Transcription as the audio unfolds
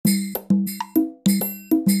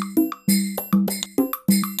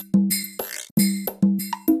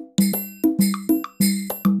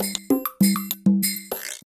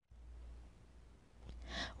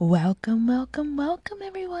Welcome, welcome, welcome,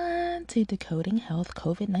 everyone, to Decoding Health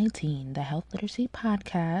COVID-19, the health literacy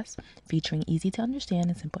podcast featuring easy to understand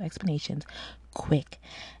and simple explanations, quick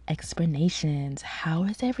explanations. How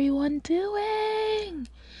is everyone doing?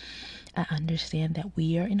 I understand that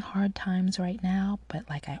we are in hard times right now, but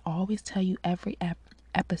like I always tell you every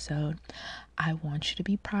episode, I want you to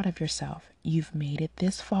be proud of yourself. You've made it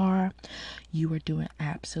this far. You are doing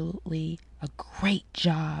absolutely a great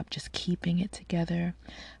job just keeping it together.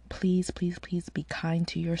 Please, please, please be kind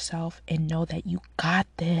to yourself and know that you got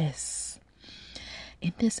this.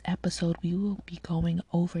 In this episode, we will be going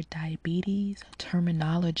over diabetes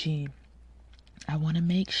terminology. I want to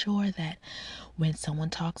make sure that when someone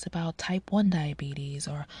talks about type 1 diabetes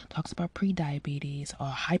or talks about prediabetes or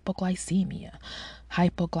hypoglycemia,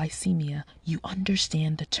 you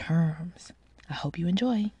understand the terms. I hope you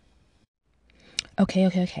enjoy.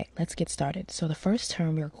 Okay. Let's get started. So the first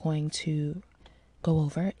term we're going to go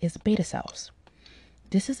over is beta cells.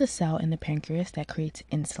 This is a cell in the pancreas that creates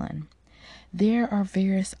insulin. There are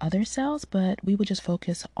various other cells, but we will just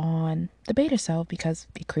focus on the beta cell because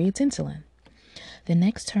it creates insulin. The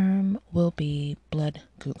next term will be blood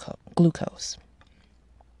glucose.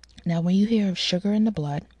 Now, when you hear of sugar in the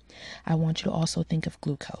blood, I want you to also think of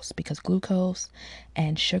glucose because glucose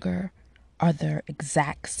and sugar are the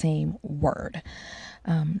exact same word.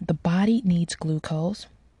 The body needs glucose,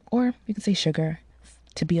 or you can say sugar,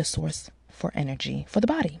 to be a source for energy for the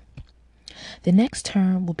body. The next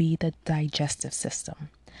term will be the digestive system.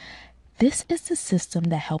 This is the system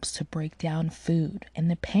that helps to break down food, and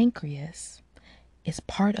the pancreas is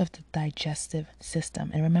part of the digestive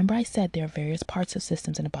system. And remember I said there are various parts of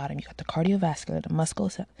systems in the bottom. You got the cardiovascular, the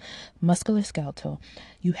musculoskeletal.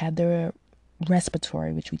 You have the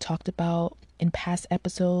respiratory, which we talked about in past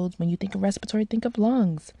episodes. When you think of respiratory, think of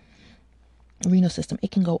lungs. Renal system.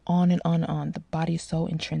 It can go on and on and on. The body is so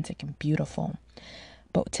intrinsic and beautiful.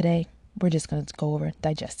 But today, we're just going to go over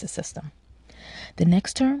digestive system. The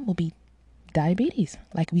next term will be diabetes.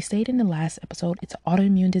 Like we stated in the last episode, it's an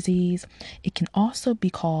autoimmune disease. It can also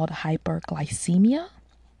be called hyperglycemia,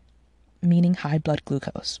 meaning high blood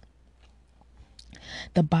glucose.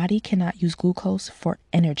 The body cannot use glucose for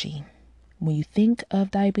energy. When you think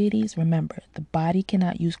of diabetes, remember, the body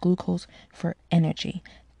cannot use glucose for energy.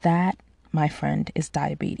 That, my friend, is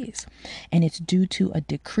diabetes. And it's due to a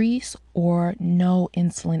decrease or no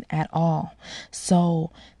insulin at all.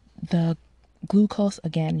 So the glucose,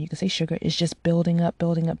 again, you can say sugar, is just building up.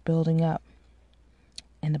 And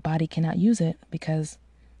the body cannot use it because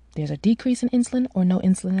there's a decrease in insulin or no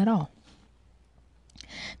insulin at all.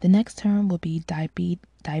 The next term will be diabetic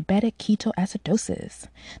ketoacidosis.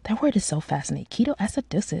 That word is so fascinating.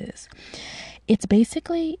 Ketoacidosis. It's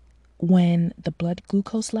basically when the blood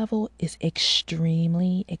glucose level is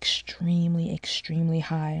extremely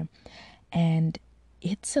high, and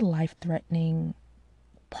it's a life-threatening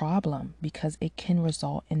problem because it can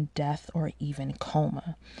result in death or even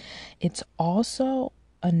coma. It's also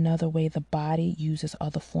another way the body uses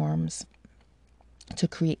other forms to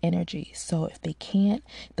create energy. So if the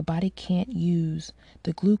body can't use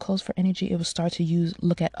the glucose for energy, it will start to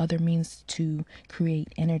look at other means to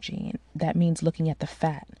create energy. And that means looking at the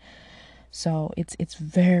fat. So it's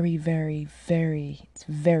very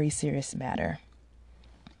serious matter.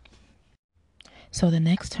 So the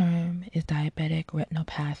next term is diabetic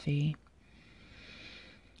retinopathy,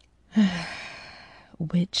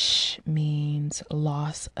 which means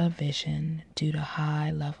loss of vision due to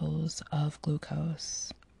high levels of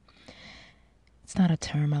glucose. It's not a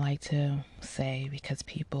term I like to say because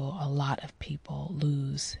a lot of people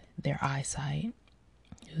lose their eyesight,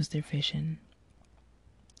 lose their vision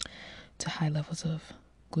to high levels of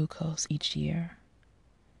glucose each year.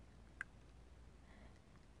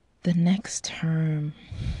 The next term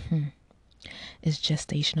is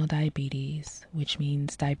gestational diabetes, which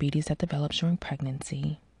means diabetes that develops during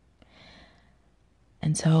pregnancy.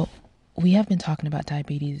 And so we have been talking about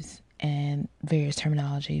diabetes and various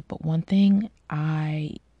terminology, but one thing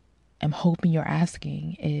I am hoping you're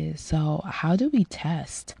asking is, so how do we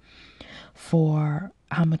test for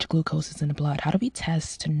how much glucose is in the blood? How do we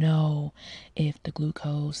test to know if the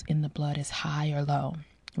glucose in the blood is high or low?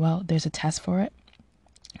 Well, there's a test for it.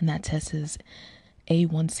 And that test is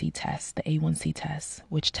A1C test, the A1C test,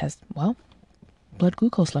 which tests, blood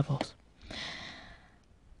glucose levels.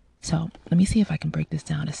 So let me see if I can break this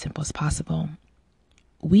down as simple as possible.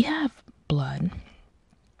 We have blood,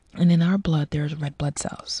 and in our blood, there's red blood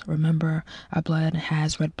cells. Remember, our blood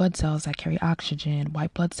has red blood cells that carry oxygen,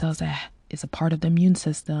 white blood cells that is a part of the immune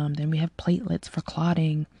system. Then we have platelets for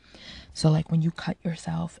clotting. So like when you cut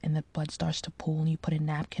yourself and the blood starts to pool and you put a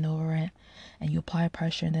napkin over it and you apply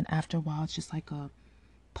pressure, and then after a while it's just like a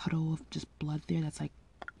puddle of just blood there that's like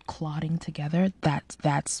clotting together.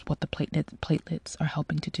 That's what the platelets are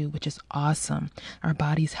helping to do, which is awesome. Our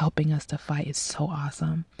body's helping us to fight. It's so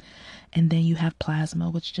awesome. And then you have plasma,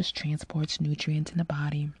 which just transports nutrients in the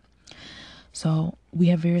body. So we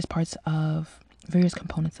have various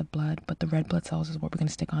components of blood, but the red blood cells is what we're going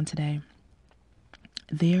to stick on today.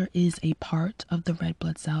 There is a part of the red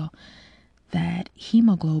blood cell that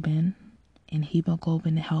hemoglobin, and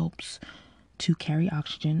hemoglobin helps to carry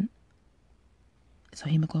oxygen. So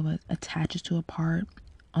hemoglobin attaches to a part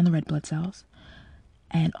on the red blood cells.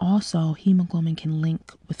 And also hemoglobin can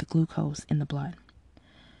link with the glucose in the blood.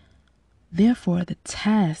 Therefore, the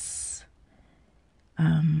test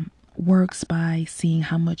works by seeing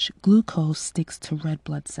how much glucose sticks to red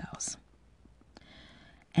blood cells.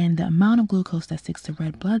 And the amount of glucose that sticks to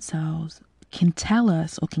red blood cells can tell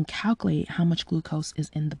us or can calculate how much glucose is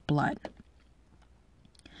in the blood,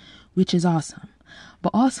 which is awesome,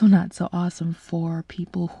 but also not so awesome for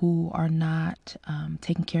people who are not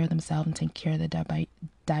taking care of themselves and taking care of the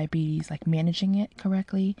diabetes, like managing it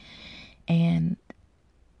correctly. And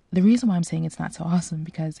the reason why I'm saying it's not so awesome,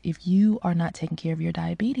 because if you are not taking care of your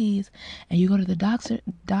diabetes and you go to the doctor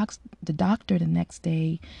the next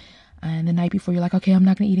day, and the night before you're like, okay, I'm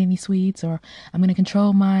not going to eat any sweets, or I'm going to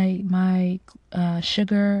control my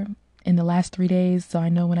sugar in the last 3 days, so I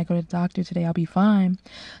know when I go to the doctor today I'll be fine.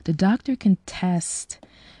 The doctor can test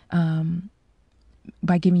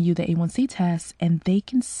by giving you the A1C test, and they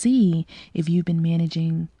can see if you've been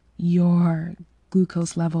managing your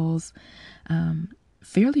glucose levels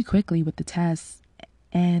fairly quickly with the test.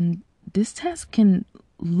 And this test can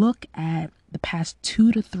look at the past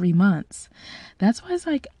 2 to 3 months. That's why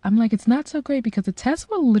it's not so great, because the test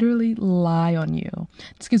will literally lie on you.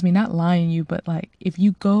 Excuse me, not lie on you, but like if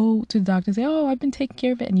you go to the doctor and say, oh, I've been taking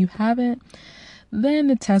care of it, and you haven't, then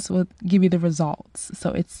the test will give you the results.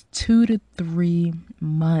 So it's 2 to 3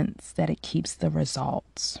 months that it keeps the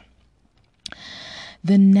results.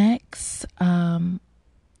 The next term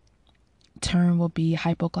will be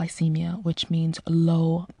hypoglycemia, which means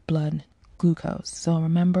low blood glucose. So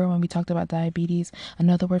remember when we talked about diabetes,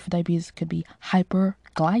 another word for diabetes could be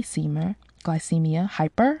hyperglycemia,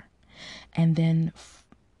 hyper, and then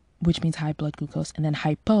which means high blood glucose, and then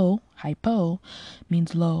hypo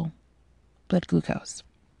means low blood glucose.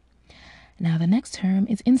 Now the next term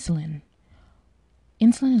is insulin.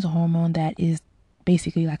 Insulin is a hormone that is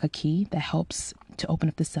basically like a key that helps to open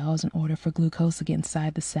up the cells in order for glucose to get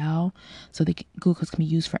inside the cell, so the glucose can be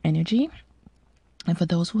used for energy. And for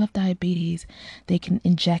those who have diabetes, they can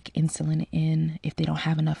inject insulin in, if they don't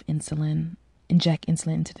have enough insulin, inject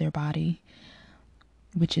insulin into their body,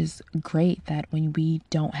 which is great that when we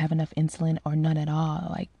don't have enough insulin or none at all,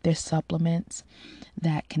 like there's supplements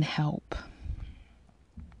that can help.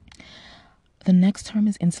 The next term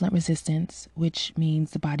is insulin resistance, which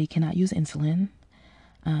means the body cannot use insulin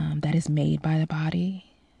that is made by the body.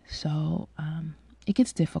 So it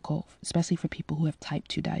gets difficult, especially for people who have type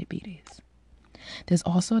 2 diabetes. There's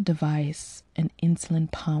also a device, an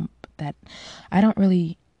insulin pump, that I don't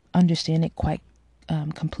really understand it quite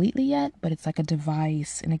completely yet, but it's like a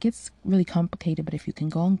device, and it gets really complicated. But if you can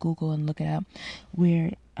go on Google and look it up,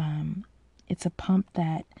 where it's a pump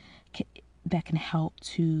that can help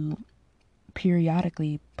to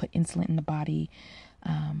periodically put insulin in the body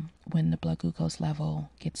when the blood glucose level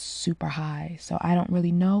gets super high. So I don't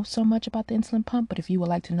really know so much about the insulin pump, but if you would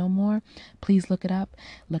like to know more, please look it up.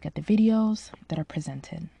 Look at the videos that are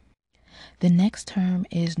presented. The next term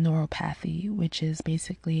is neuropathy, which is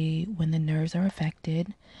basically when the nerves are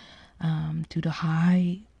affected due to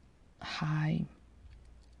high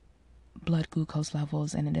blood glucose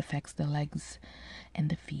levels, and it affects the legs and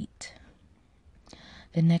the feet.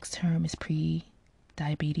 The next term is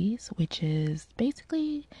pre-diabetes, which is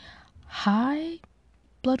basically high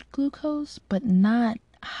blood glucose, but not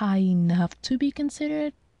high enough to be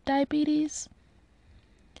considered diabetes.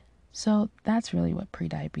 So that's really what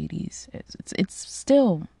pre-diabetes is. It's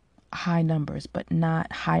still high numbers, but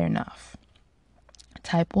not high enough.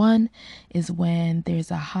 Type 1 is when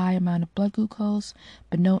there's a high amount of blood glucose,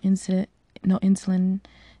 but no insulin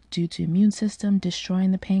due to immune system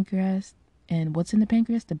destroying the pancreas. And what's in the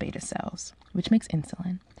pancreas? The beta cells, which makes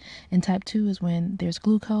insulin. And type 2 is when there's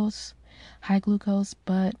glucose, high glucose,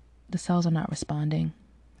 but the cells are not responding.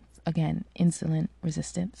 Again, insulin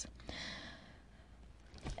resistance.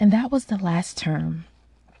 And that was the last term.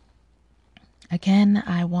 Again,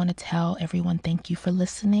 I want to tell everyone thank you for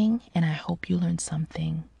listening, and I hope you learned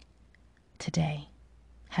something today.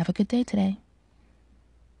 Have a good day today.